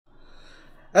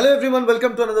Hello everyone,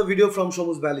 welcome to another video from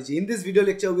Shomu's Biology. In this video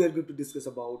lecture, we are going to discuss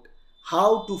about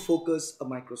how to focus a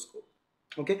microscope.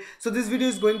 Okay, so this video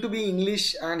is going to be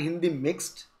English and Hindi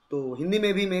mixed. तो हिंदी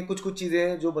में भी मैं कुछ चीज़ें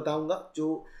हैं जो बताऊंगा जो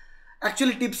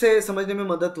एक्चुअली टिप्स से समझने में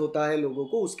मदद होता है लोगों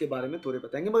को, उसके बारे में थोड़े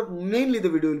बताएंगे, but mainly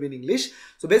the video will be in English.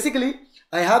 So basically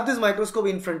I have this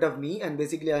microscope in front of me, and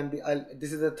basically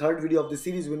this is the third video of the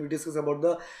series when we discuss about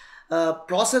the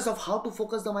process of how to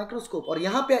focus the microscope. और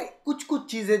यहाँ पे कुछ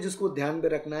चीज़ें जिसको ध्यान में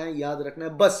रखना है, याद रखना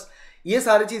है, बस ये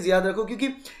सारी चीज़ याद रखो, क्योंकि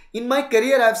इन my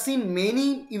career I have seen many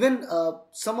even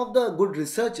some of the good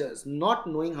researchers not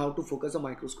knowing how to focus a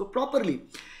microscope properly.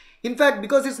 In fact,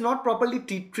 because it's not properly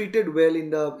treated well in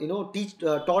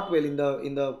the taught well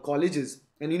in the colleges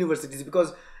and universities.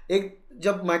 Because एक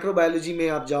जब microbiology में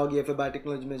आप जाओगे या फिर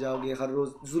biotechnology में जाओगे, हर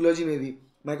रोज zoology में भी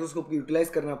माइक्रोस्कोप को यूटिलाइज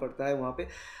करना पड़ता है वहाँ पे,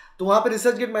 तो वहाँ पे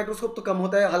रिसर्च गेट माइक्रोस्कोप तो कम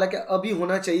होता है, हालांकि अभी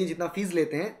होना चाहिए जितना फीस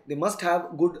लेते हैं. They must have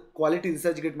good quality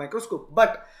research gate microscope,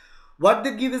 but what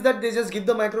they give is that they just give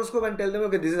the microscope and tell them,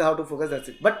 okay, this is how to focus, that's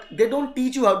it. But they don't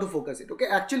teach you how to focus it. Okay,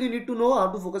 actually you need to know how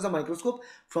to focus a microscope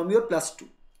from your +2.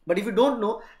 But if you don't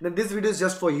know, then this video is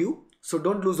just for you, so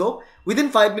don't lose hope.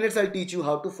 Within 5 minutes I'll teach you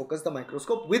how to focus the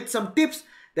microscope with some tips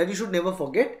that you should never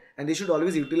forget, and they should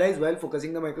always utilize while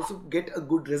focusing the microscope, get a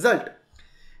good result.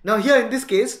 Now here in this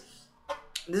case,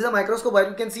 this is a microscope where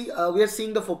you can see we are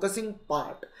seeing the focusing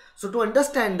part. So to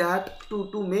understand that,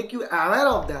 to make you aware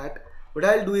of that, what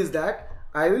I'll do is that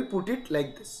I will put it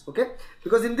like this, okay?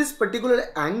 Because in this particular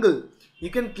angle, you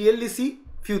can clearly see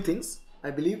few things,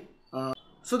 I believe.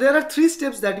 So there are 3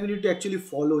 steps that you need to actually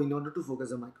follow in order to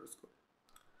focus a microscope.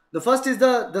 The first is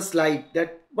the slide,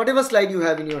 that whatever slide you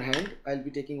have in your hand, I'll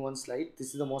be taking one slide.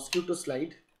 This is the mosquito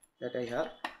slide that I have,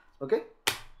 okay?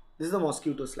 This is the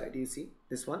mosquito slide, you see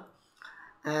this one.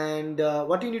 And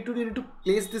what you need to do, you need to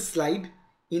place this slide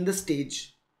in the stage,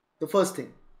 the first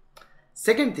thing.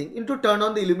 Second thing, you need to turn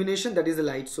on the illumination, that is the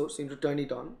light source, you need to turn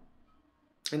it on.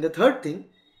 And the third thing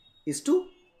is to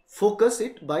focus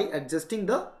it by adjusting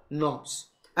the knobs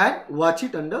and watch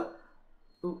it under,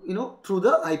 through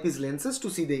the eyepiece lenses to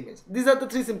see the image. These are the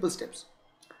 3 simple steps.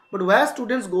 But where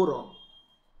students go wrong?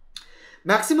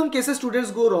 Maximum cases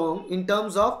students go wrong in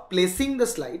terms of placing the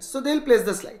slides. So they'll place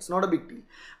the slides, not a big deal.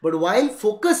 But while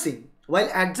focusing, while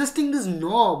adjusting this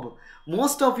knob,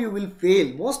 most of you will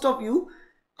fail. Most of you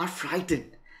are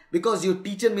frightened because your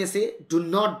teacher may say, do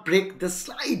not break the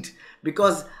slide.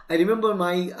 Because I remember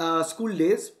my school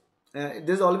days,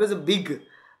 there's always a big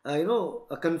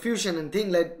a confusion and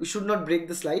thing like we should not break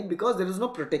the slide because there is no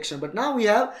protection. But now we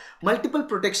have multiple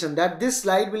protection that this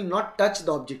slide will not touch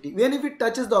the objective. Even if it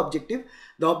touches the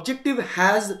objective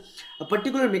has a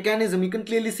particular mechanism. You can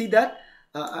clearly see that.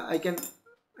 I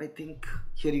think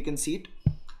here you can see it.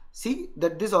 See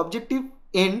that this objective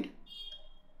end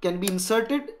can be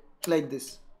inserted like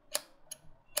this.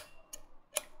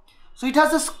 So it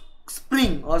has a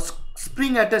spring or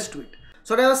spring attached to it.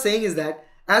 So what I was saying is that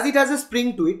as it has a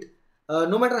spring to it,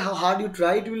 no matter how hard you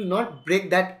try, it will not break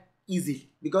that easily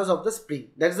because of the spring.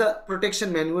 That's the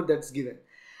protection maneuver that's given.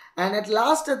 And at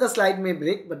last the slide may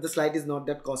break, but the slide is not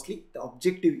that costly. The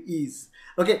objective is.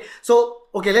 Okay, so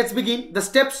let's begin the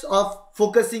steps of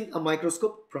focusing a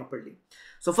microscope properly.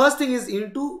 So first thing is you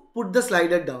need to put the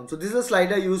slider down. So this is a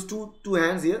slider, use two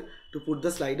hands here to put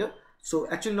the slider. So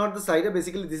actually not the slider,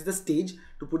 basically this is the stage,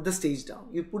 to put the stage down.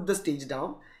 You put the stage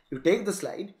down, you take the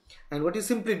slide, and what you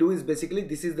simply do is basically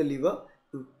this is the lever.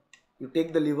 You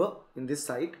take the lever in this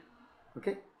side,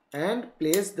 okay, and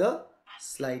place the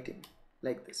slide in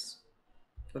like this.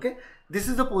 Okay, this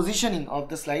is the positioning of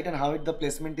the slide and how the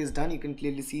placement is done. You can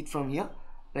clearly see it from here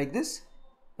like this.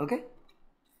 Okay,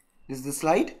 this is the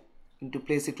slide. You need to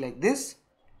place it like this,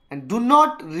 and do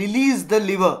not release the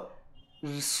lever.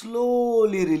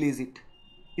 Slowly release it.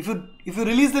 If you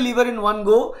release the lever in one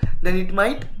go, then it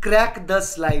might crack the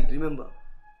slide. Remember,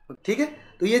 ठीक है?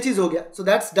 तो ये चीज हो गया. So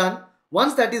that's done.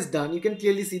 Once that is done, you can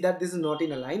clearly see that this is not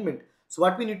in alignment. So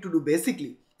what we need to do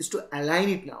basically is to align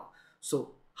it now.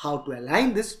 So how to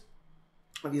align this?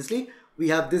 Obviously, we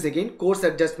have this again, coarse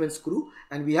adjustment screw,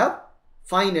 and we have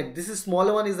fine adjustment. This is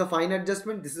smaller one is the fine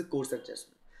adjustment. This is coarse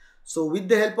adjustment. So with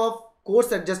the help of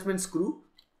coarse adjustment screw,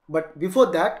 but before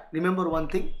that, remember one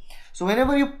thing. So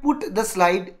whenever you put the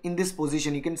slide in this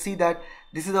position, you can see that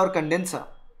this is our condenser,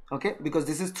 okay, because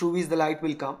this is through which the light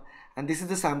will come, and this is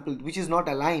the sample which is not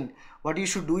aligned. What you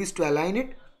should do is to align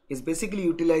it, is basically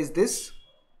utilize this.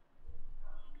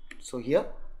 So here,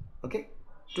 okay,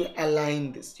 to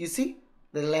align this, you see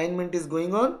the alignment is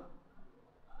going on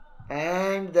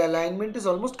and the alignment is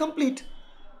almost complete.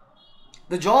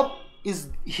 The job is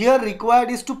here required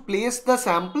is to place the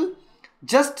sample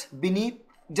just beneath,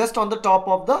 just on the top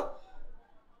of the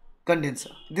condenser.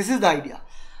 This is the idea.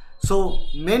 So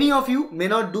many of you may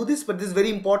not do this, but this is very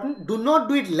important. Do not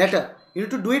do it later. You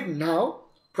need to do it now.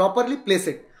 Properly place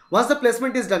it. Once the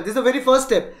placement is done, this is the very first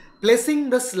step. Placing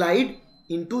the slide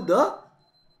into the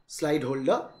slide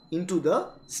holder into the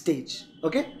stage.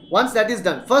 Okay. Once that is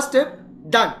done, first step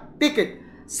done. Pick it.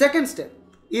 Second step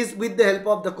is with the help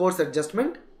of the coarse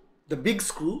adjustment, the big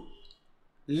screw,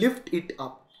 lift it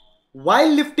up. While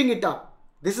lifting it up,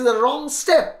 this is a wrong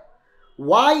step.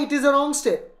 Why it is a wrong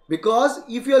step? Because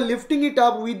if you are lifting it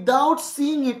up without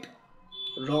seeing it,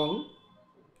 wrong,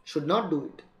 should not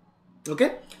do it.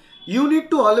 Okay? You need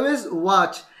to always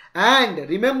watch and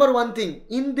remember one thing.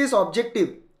 In this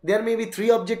objective, there may be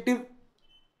 3 objective,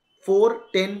 4,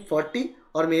 10, 40,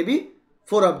 or maybe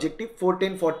 4 objective, 4,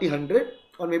 10, 40, 100,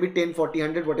 or maybe 10, 40,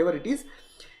 100, whatever it is.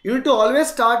 You need to always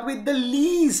start with the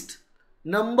least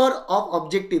number of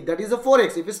objective, that is a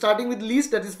 4x. If you're starting with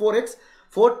least, that is 4x,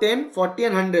 4, 10, 40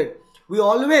 and 100. We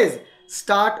always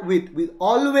start with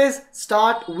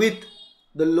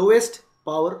the lowest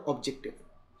power objective.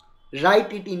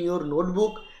 Write it in your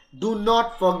notebook. Do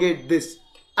not forget this,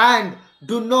 and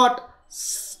do not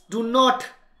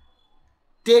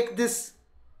take this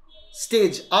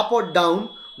stage up or down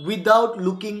without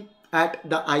looking at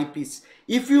the eyepiece.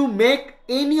 If you make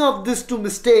any of these 2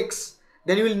 mistakes,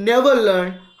 then you will never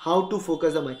learn how to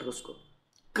focus the microscope.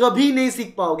 कभी नहीं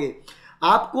सीख पाओगे.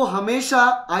 आपको हमेशा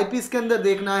eyepiece के अंदर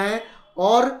देखना है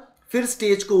और फिर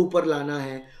स्टेज को ऊपर लाना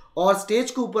है. और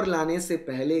स्टेज को ऊपर लाने से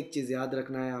पहले एक चीज याद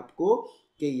रखना है आपको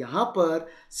कि यहां पर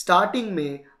स्टार्टिंग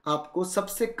में आपको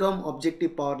सबसे कम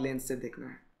ऑब्जेक्टिव पावर लेंस से देखना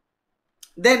है.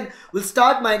 Then we'll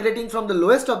start migrating from the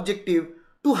lowest objective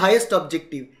to highest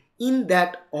objective in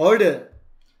that order.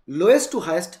 Lowest to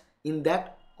highest in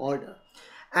that order.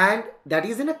 And that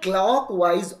is in a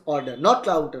clockwise order, not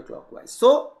counterclockwise.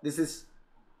 So this is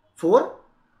 4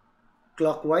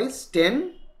 clockwise,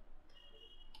 10,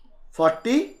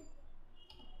 40,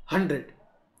 100.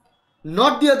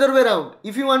 Not the other way around.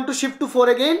 If you want to shift to 4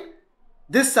 again,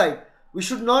 this side, we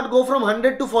should not go from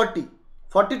 100 to 40,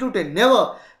 40 to 10,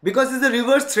 never, because it's the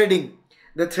reverse threading.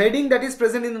 The threading that is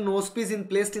present in the nose piece is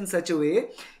placed in such a way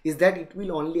is that it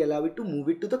will only allow it to move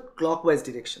it to the clockwise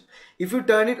direction. If you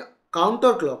turn it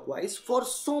counterclockwise for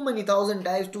so many 1,000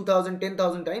 times, 2,000,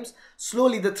 10,000 times,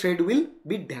 slowly the thread will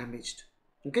be damaged.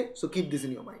 Okay, so keep this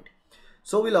in your mind.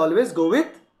 So we'll always go with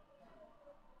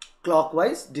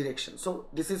clockwise direction. So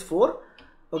this is 4.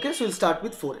 Okay, so we'll start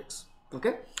with 4x.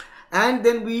 Okay, and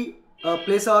then we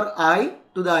place our eye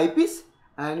to the eyepiece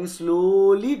and we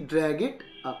slowly drag it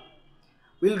up.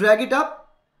 We'll drag it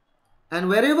up, and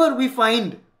wherever we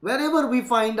find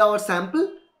our sample,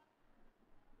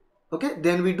 okay,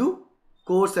 then we do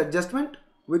coarse adjustment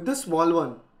with the small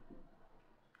one.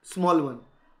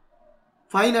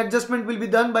 Fine adjustment will be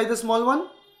done by the small one.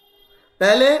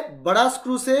 पहले बड़ा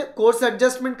screw से course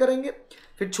adjustment करेंगे,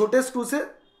 फिर छोटे screw से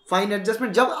fine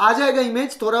adjustment. जब आ जाएगा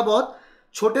image थोड़ा बहुत,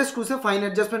 छोटे स्क्रू से फाइन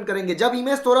एडजस्टमेंट करेंगे. जब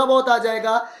इमेज थोड़ा बहुत आ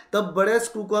जाएगा तब बड़े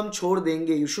स्क्रू को हम छोड़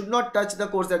देंगे. You should not touch the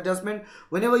course adjustment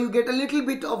whenever you get a little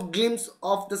bit of glimpse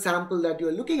of the sample that you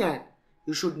are looking at.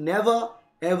 You should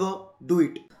never ever do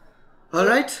it.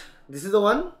 Alright, this is the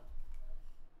one.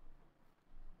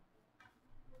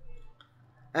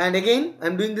 And again I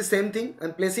am doing the same thing. I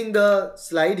am placing the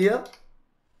slide here,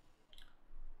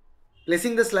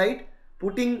 placing the slide,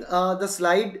 putting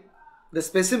the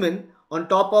specimen on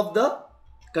top of the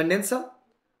condenser.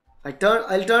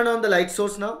 I'll turn on the light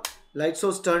source now. Light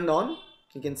source turned on,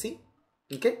 you can see.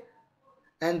 Okay,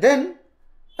 and then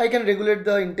I can regulate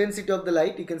the intensity of the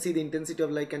light. You can see the intensity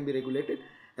of light can be regulated.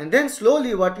 And then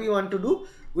slowly what we want to do,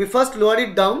 we first lower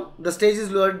it down. The stage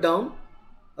is lowered down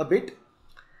a bit.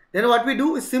 Then what we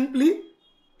do is simply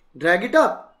drag it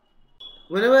up.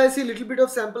 Whenever I see a little bit of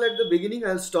sample at the beginning,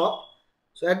 I'll stop.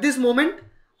 So at this moment,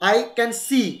 I can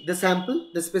see the sample,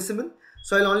 the specimen.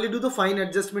 So I'll only do the fine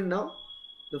adjustment now.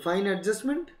 The fine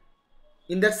adjustment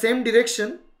in that same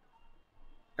direction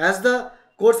as the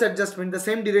coarse adjustment, the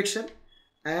same direction.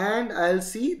 And I'll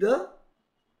see the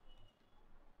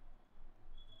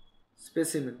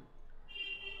specimen.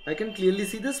 I can clearly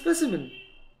see the specimen.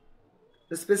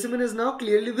 The specimen is now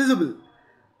clearly visible.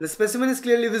 The specimen is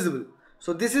clearly visible.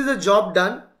 So this is a job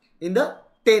done in the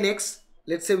 10x.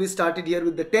 Let's say we started here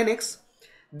with the 10x.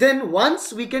 Then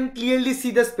once we can clearly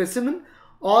see the specimen,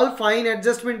 all fine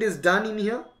adjustment is done in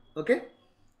here. Okay,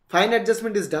 fine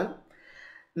adjustment is done.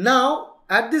 Now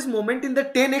at this moment in the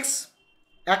 10x,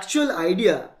 actual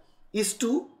idea is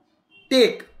to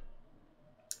take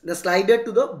the slider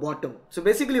to the bottom. So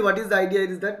basically what is the idea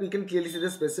is that we can clearly see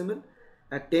the specimen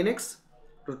at 10x.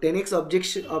 So 10x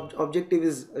objective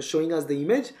is showing us the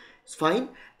image. It's fine.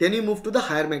 Then we move to the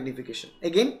higher magnification.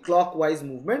 Again, clockwise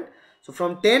movement. So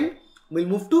from 10, we'll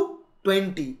move to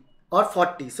 20 or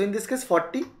 40. So in this case,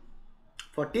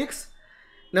 40x.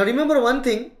 Now remember one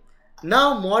thing.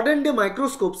 Now modern day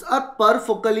microscopes are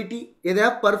perfocality. They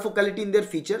have perfocality in their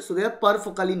feature. So they are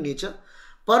perfocal in nature.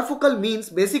 Perfocal means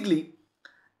basically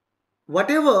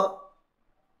whatever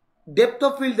depth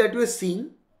of field that you are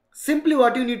seeing, simply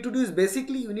what you need to do is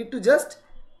basically you need to just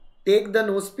take the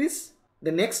nose piece,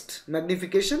 the next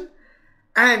magnification,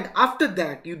 and after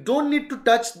that you don't need to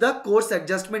touch the coarse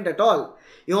adjustment at all.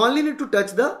 You only need to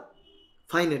touch the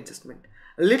fine adjustment.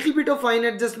 A little bit of fine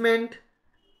adjustment,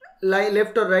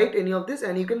 left or right, any of this,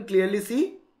 and you can clearly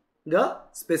see the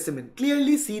specimen.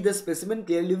 Clearly see the specimen,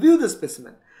 clearly view the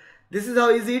specimen. This is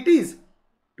how easy it is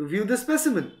to view the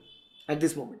specimen at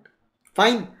this moment.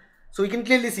 Fine. So you can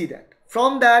clearly see that.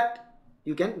 From that,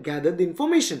 you can gather the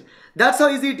information. That's how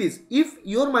easy it is. If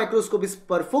your microscope is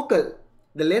perfocal,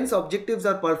 the lens objectives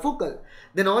are perfocal,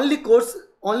 then only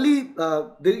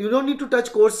you don't need to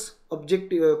touch coarse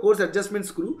adjustment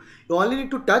screw. You only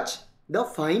need to touch the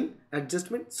fine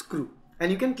adjustment screw,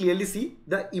 and you can clearly see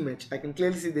the image. I can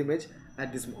clearly see the image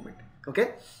at this moment.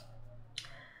 Okay.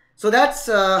 So that's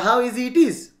how easy it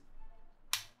is.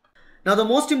 Now the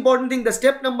most important thing, the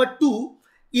step number 2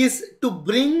 is to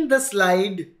bring the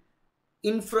slide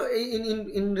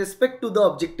in respect to the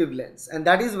objective lens, and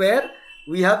that is where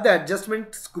we have the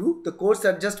adjustment screw, the coarse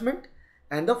adjustment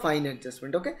and the fine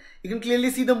adjustment. Okay, you can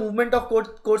clearly see the movement of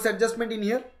coarse adjustment in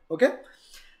here. Okay,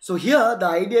 so here the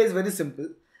idea is very simple,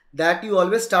 that you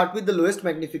always start with the lowest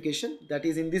magnification. That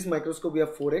is, in this microscope we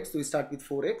have 4x, so we start with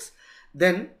 4x.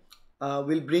 Then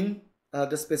we'll bring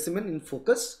the specimen in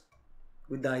focus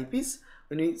with the eyepiece.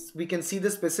 When we can see the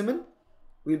specimen,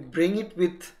 we bring it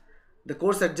with the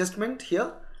coarse adjustment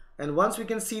here, and once we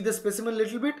can see the specimen a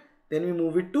little bit, then we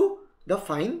move it to the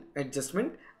fine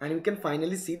adjustment, and we can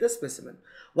finally see the specimen.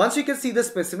 Once we can see the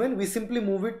specimen, we simply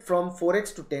move it from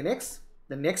 4x to 10x,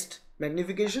 the next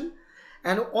magnification,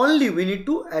 and only we need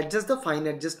to adjust the fine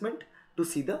adjustment to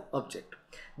see the object.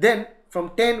 Then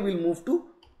from 10 we'll move to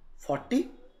 40.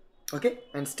 Okay,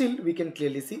 and still we can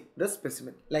clearly see the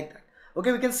specimen like that.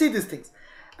 Okay, we can see these things.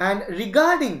 And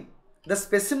regarding the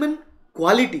specimen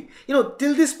quality,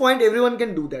 till this point everyone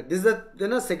can do that. This is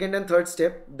the second and third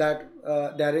step, that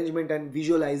the arrangement and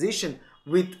visualization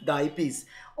with the eyepiece.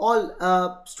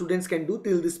 All students can do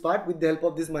till this part with the help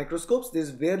of these microscopes. There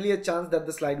is barely a chance that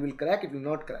the slide will crack. It will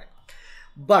not crack.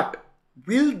 But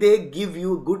will they give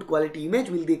you a good quality image?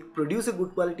 Will they produce a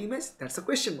good quality image? That's a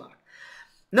question mark.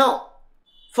 Now,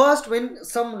 first, when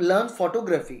some learn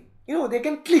photography, they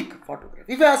can click photography.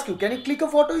 If I ask you, can you click a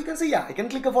photo? You can say, yeah, I can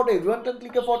click a photo. Everyone can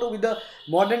click a photo with the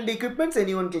modern day equipments.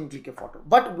 Anyone can click a photo.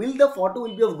 But will the photo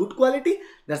will be of good quality?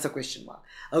 That's a question mark.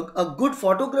 A good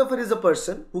photographer is a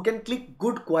person who can click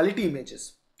good quality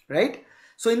images, right?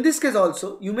 So in this case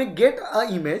also, you may get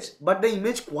an image, but the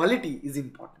image quality is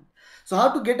important. So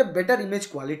how to get a better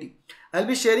image quality? I'll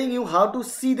be sharing you how to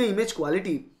see the image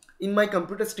quality in my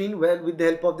computer screen, where with the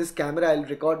help of this camera I'll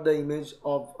record the image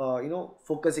of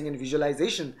focusing and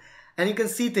visualization, and you can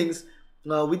see things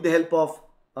with the help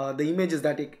of the images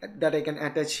that I can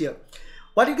attach here.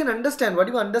 What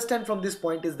you understand from this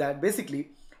point is that basically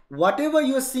whatever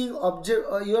you are seeing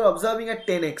you are observing at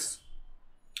 10x,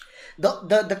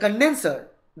 the condenser,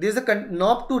 there is a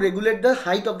knob to regulate the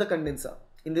height of the condenser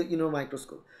in the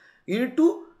microscope. You need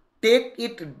to take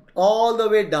it all the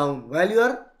way down while you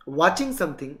are watching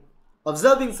something,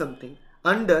 observing something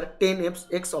under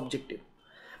 10x objective.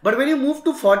 But when you move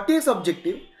to 40x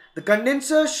objective, the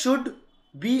condenser should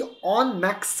be on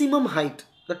maximum height.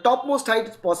 The topmost height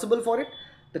is possible for it.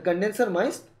 The condenser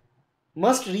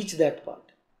must reach that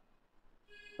part.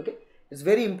 Okay, it's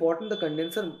very important. The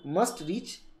condenser must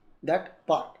reach that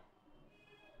part.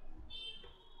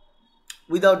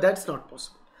 Without that, it's not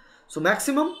possible. So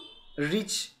maximum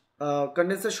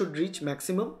condenser should reach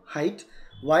maximum height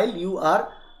while you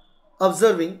are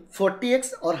observing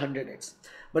 40x or 100x.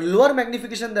 But lower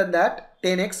magnification than that,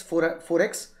 10x,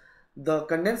 4x, the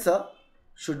condenser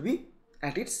should be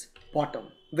at its bottom.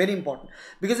 Very important,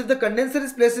 because if the condenser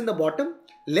is placed in the bottom,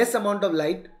 less amount of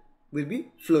light will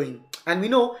be flowing. And we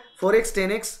know 4x,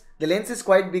 10x, the lens is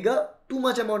quite bigger, too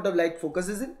much amount of light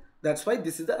focuses in. That's why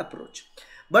this is the approach.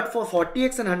 But for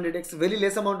 40x and 100x, very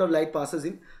less amount of light passes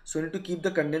in. So you need to keep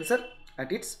the condenser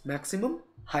at its maximum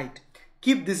height.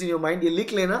 Keep this in your mind. ये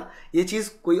लिख लेना, ये चीज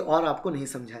कोई और आपको नहीं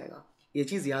समझाएगा. ये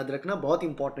चीज याद रखना बहुत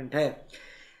इंपॉर्टेंट है.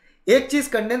 एक चीज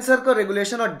कंडेंसर का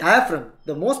रेगुलेशन और diaphragm,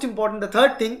 the most important, the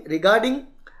third thing regarding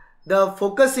the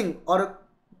focusing or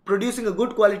producing a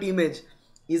good quality image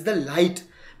is the light.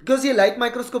 Because ये लाइट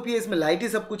माइक्रोस्कोपी है, इसमें लाइट ही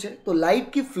सब कुछ है. तो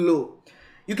लाइट की flow,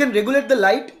 you can regulate the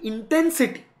light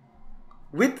intensity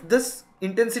with this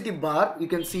intensity bar. You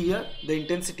can see here the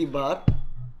intensity bar,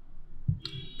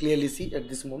 clearly see at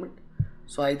this moment.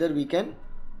 So either we can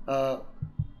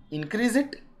increase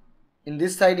it, in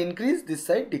this side increase, this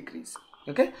side decrease,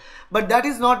 okay. But that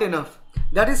is not enough.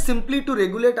 That is simply to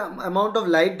regulate amount of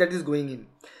light that is going in.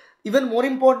 Even more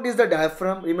important is the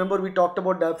diaphragm. Remember we talked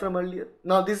about diaphragm earlier.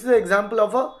 Now this is an example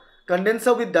of a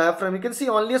condenser with diaphragm. You can see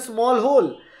only a small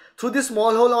hole. Through this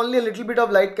small hole only a little bit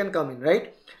of light can come in,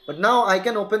 right? But now I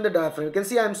can open the diaphragm. You can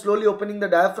see I am slowly opening the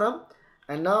diaphragm,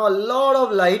 and now a lot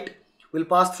of light will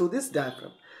pass through this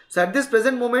diaphragm. So at this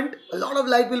present moment, a lot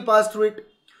of light will pass through it.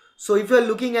 So if you are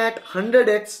looking at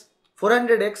 100x,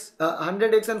 400x,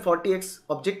 100x and 40x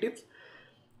objectives,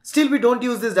 still we don't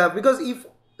use this diaphragm, because if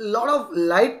a lot of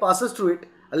light passes through it,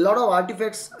 a lot of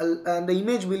artifacts and the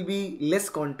image will be less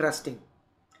contrasting.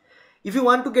 If you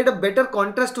want to get a better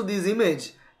contrast to this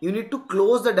image, you need to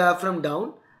close the diaphragm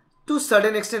down to a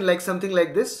certain extent, like something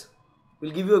like this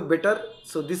will give you a better.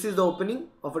 So this is the opening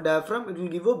of a diaphragm. It will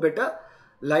give you a better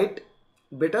light,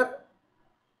 better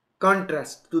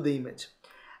contrast to the image.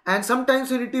 And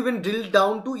sometimes you need to even drill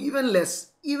down to even less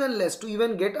to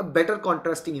even get a better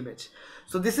contrasting image.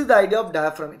 So this is the idea of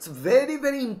diaphragm. It's very,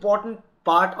 very important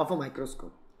part of a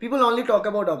microscope. People only talk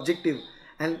about objective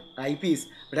and eyepiece,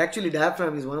 but actually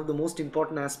diaphragm is one of the most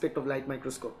important aspect of light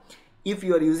microscope. If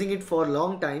you are using it for a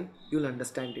long time, you'll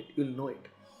understand it, you'll know it.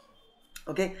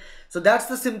 Okay, so that's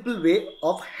the simple way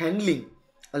of handling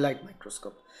a light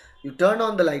microscope. You turn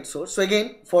on the light source. So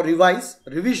again, for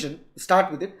revision,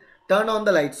 start with it. Turn on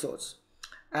the light source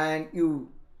and you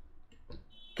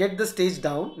get the stage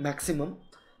down maximum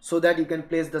so that you can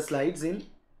place the slides in.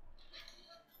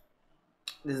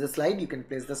 This is the slide. You can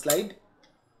place the slide.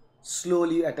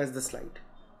 Slowly attach the slide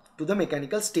to the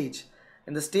mechanical stage,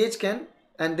 and the stage can,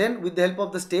 and then with the help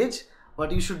of the stage,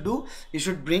 what you should do, you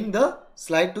should bring the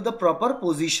slide to the proper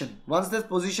position. Once this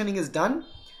positioning is done,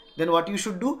 then what you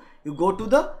should do, you go to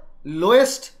the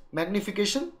lowest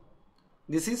magnification.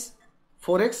 This is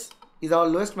 4x is our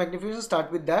lowest magnification.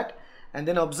 Start with that and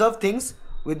then observe things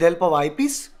with the help of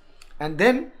eyepiece, and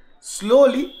then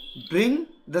slowly bring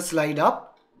the slide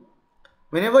up.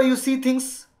 Whenever you see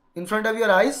things in front of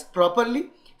your eyes properly,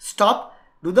 stop,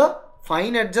 do the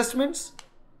fine adjustments,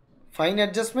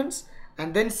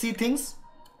 and then see things,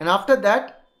 and after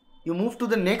that you move to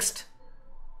the next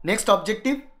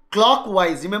objective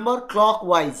clockwise. Remember,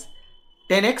 clockwise,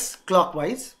 10x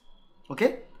clockwise,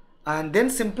 okay. And then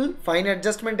simple fine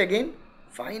adjustment, again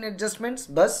fine adjustments,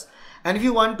 bus. And if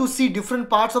you want to see different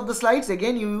parts of the slides,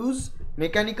 again you use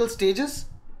mechanical stages.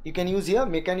 You can use here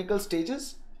mechanical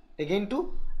stages again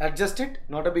to adjust it,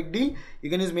 not a big deal. You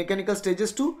can use mechanical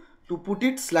stages to put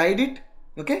it, slide it,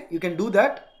 okay. You can do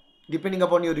that depending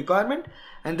upon your requirement.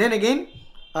 And then again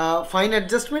fine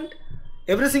adjustment.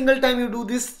 Every single time you do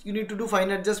this, you need to do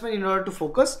fine adjustment in order to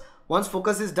focus. Once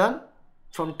focus is done,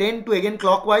 from 10 to again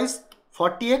clockwise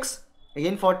 40x,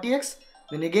 again 40x,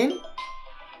 then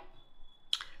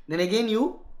again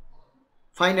you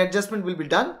fine adjustment will be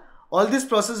done. All this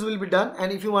process will be done.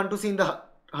 And if you want to see in the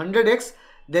 100x,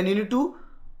 then you need to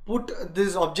put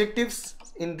these objectives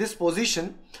in this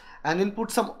position and then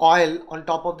put some oil on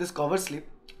top of this cover slip,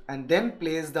 and then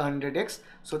place the 100x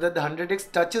so that the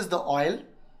 100x touches the oil.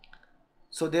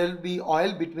 So there will be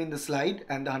oil between the slide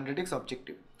and the 100x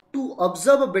objective. To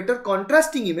observe a better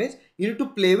contrasting image, you need to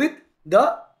play with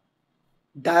the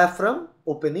diaphragm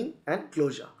opening and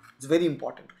closure. It's very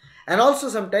important. And also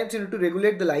sometimes you need to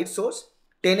regulate the light source.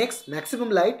 10x maximum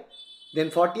light,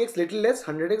 then 40x little less,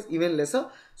 100x even lesser.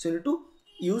 So you need to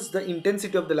use the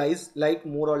intensity of the light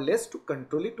more or less to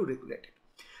control it, to regulate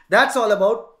it. That's all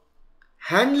about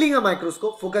handling a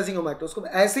microscope, focusing a microscope.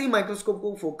 ऐसे ही microscope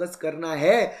को focus करना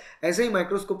है, ऐसे ही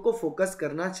microscope को focus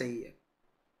करना चाहिए.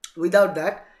 Without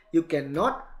that you can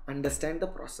not understand the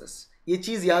process. ये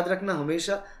चीज याद रखना,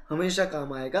 हमेशा हमेशा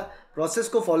काम आएगा. प्रोसेस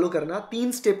को फॉलो करना,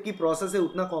 3 स्टेप की प्रोसेस है,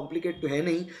 उतना कॉम्प्लिकेट तो है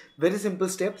नहीं. Very simple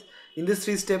steps. In this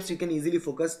 3 steps you can easily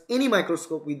focus any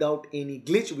microscope without any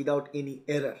glitch, without any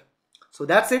error. So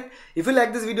that's it. If you like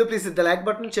this video, please hit the like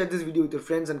button, share this video with your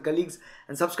friends and colleagues,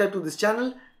 and subscribe to this channel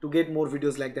to get more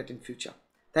videos like that in future.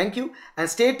 Thank you,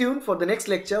 and stay tuned for the next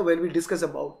lecture where we discuss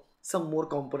about some more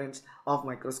components of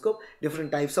microscope,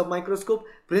 different types of microscope,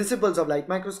 principles of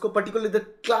light microscope, particularly the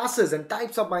classes and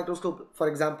types of microscope. For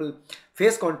example,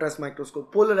 phase contrast microscope,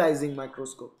 polarizing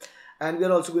microscope, and we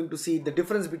are also going to see the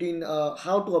difference between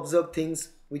how to observe things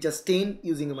which are stained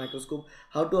using a microscope,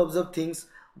 how to observe things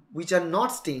which are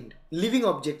not stained, living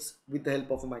objects with the help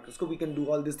of a microscope. We can do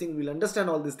all these things. We'll understand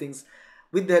all these things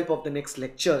with the help of the next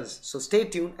lectures. So stay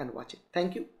tuned and watch it.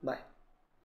 Thank you. Bye.